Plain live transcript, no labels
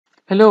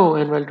Hello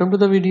and welcome to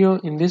the video.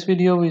 In this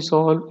video we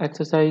solve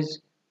exercise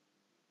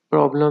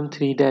problem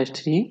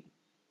 3-3.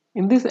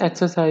 In this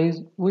exercise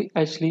we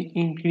actually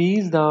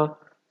increase the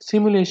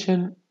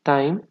simulation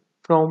time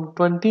from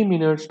 20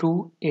 minutes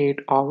to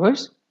 8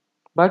 hours,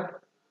 but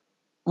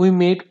we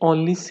made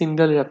only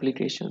single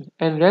replication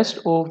and rest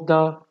of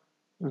the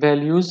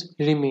values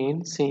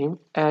remain same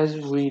as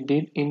we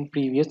did in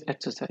previous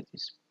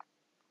exercises.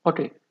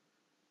 Okay,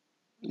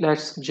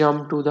 let's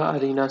jump to the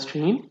arena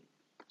screen.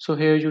 So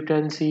here you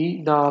can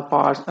see the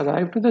parts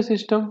arrive to the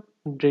system,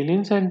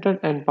 drilling center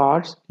and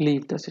parts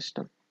leave the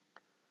system.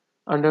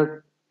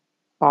 Under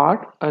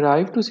part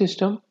arrive to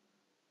system,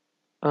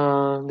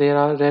 they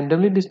are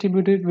randomly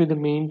distributed with a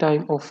mean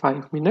time of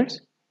 5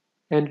 minutes.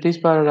 Entries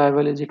per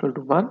arrival is equal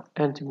to 1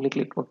 and simply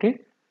click OK.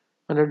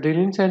 Under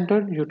drilling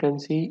center you can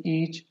see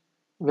each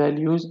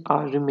values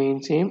are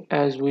remain same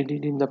as we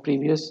did in the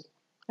previous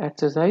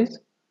exercise,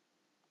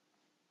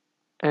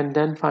 and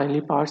then finally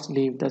parts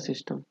leave the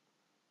system.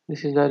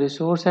 This is the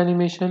resource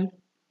animation.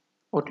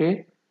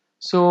 Okay,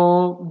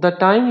 so the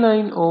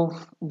timeline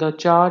of the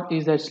chart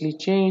is actually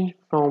changed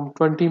from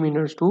 20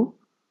 minutes to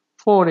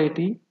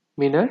 480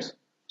 minutes.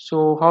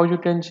 So how you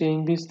can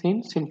change this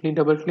thing? Simply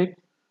double click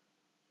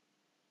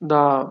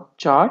the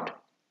chart,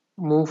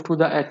 move to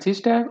the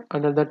axis tab.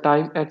 Under the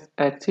time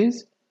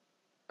axis,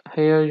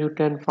 here you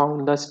can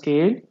find the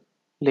scale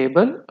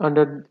label.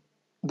 Under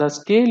the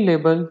scale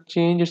label,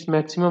 change its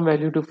maximum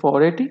value to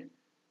 480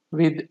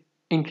 with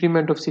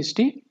increment of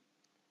 60,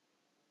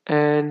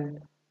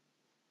 and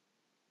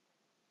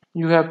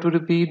you have to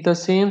repeat the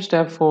same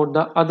step for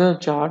the other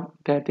chart,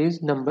 that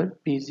is number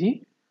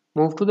PZ.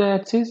 Move to the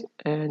axis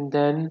and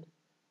then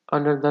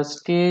under the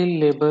scale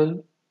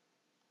label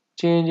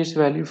change its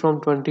value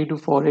from 20 to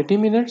 480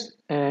 minutes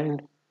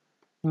and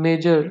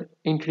measure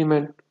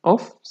increment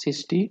of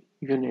 60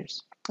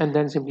 units and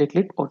then simply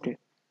click OK.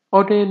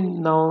 OK,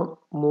 now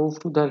move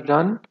to the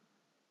run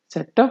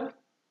setup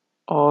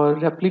or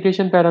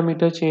replication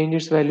parameter, change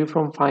its value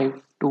from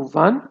 5 to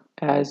 1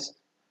 as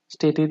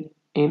stated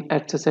in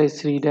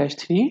exercise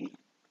 3-3,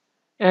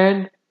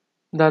 and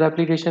the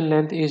replication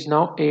length is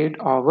now 8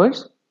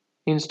 hours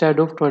instead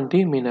of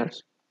 20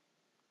 minutes,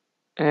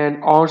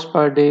 and hours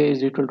per day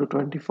is equal to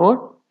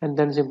 24, and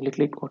then simply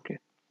click OK.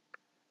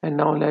 And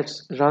now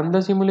let's run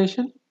the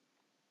simulation.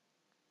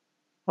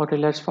 Okay,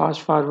 let's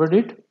fast forward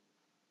it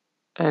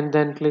and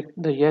then click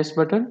the yes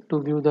button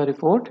to view the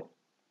report.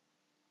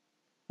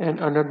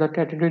 And under the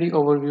category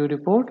overview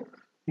report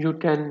you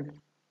can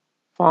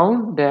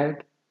found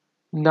that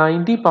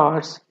 90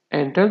 parts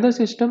entered the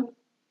system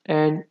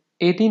and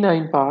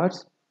 89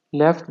 parts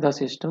left the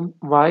system,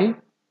 while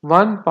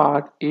one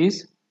part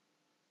is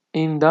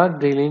in the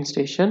drilling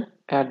station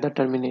at the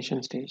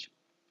termination stage.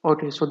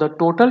 Okay, so the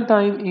total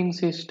time in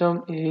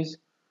system is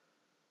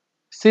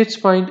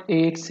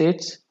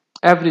 6.86.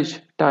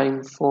 Average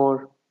time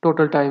for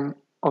total time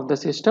of the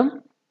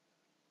system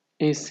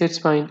is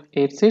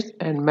 6.86,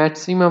 and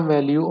maximum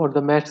value or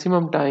the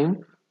maximum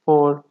time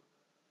for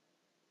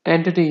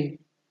entity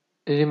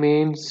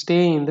remains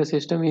stay in the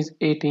system is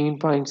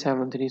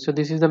 18.73. So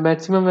this is the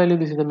maximum value,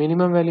 this is the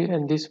minimum value,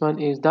 and this one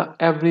is the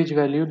average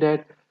value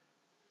that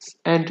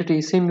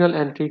single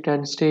entity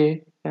can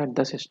stay at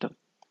the system.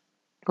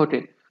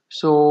 Okay,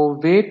 so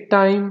wait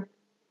time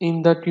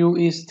in the queue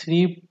is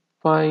 3.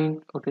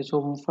 Okay,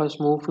 so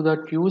first move to the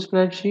queue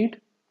spreadsheet,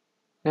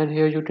 and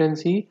here you can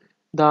see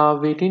the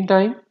waiting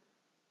time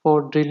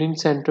for drilling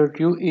center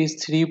queue is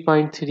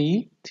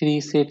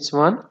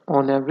 3.3361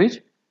 on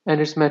average,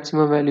 and its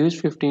maximum value is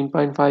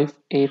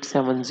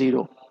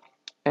 15.5870,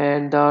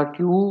 and the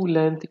queue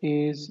length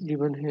is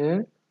given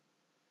here,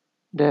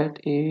 that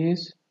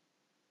is,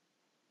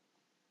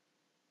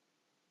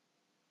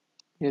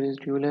 here is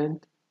queue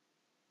length.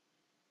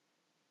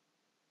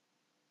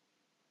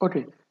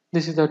 Okay,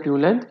 this is the queue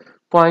length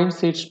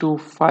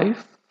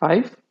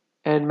 0.6255,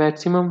 and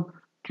maximum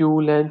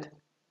queue length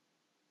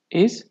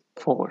is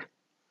 4.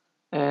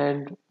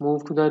 And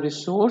move to the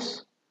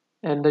resource,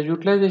 and the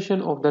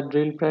utilization of the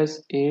drill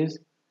press is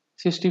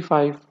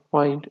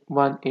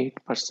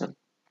 65.18%.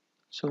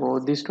 So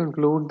this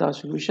concludes the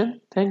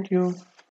solution. Thank you.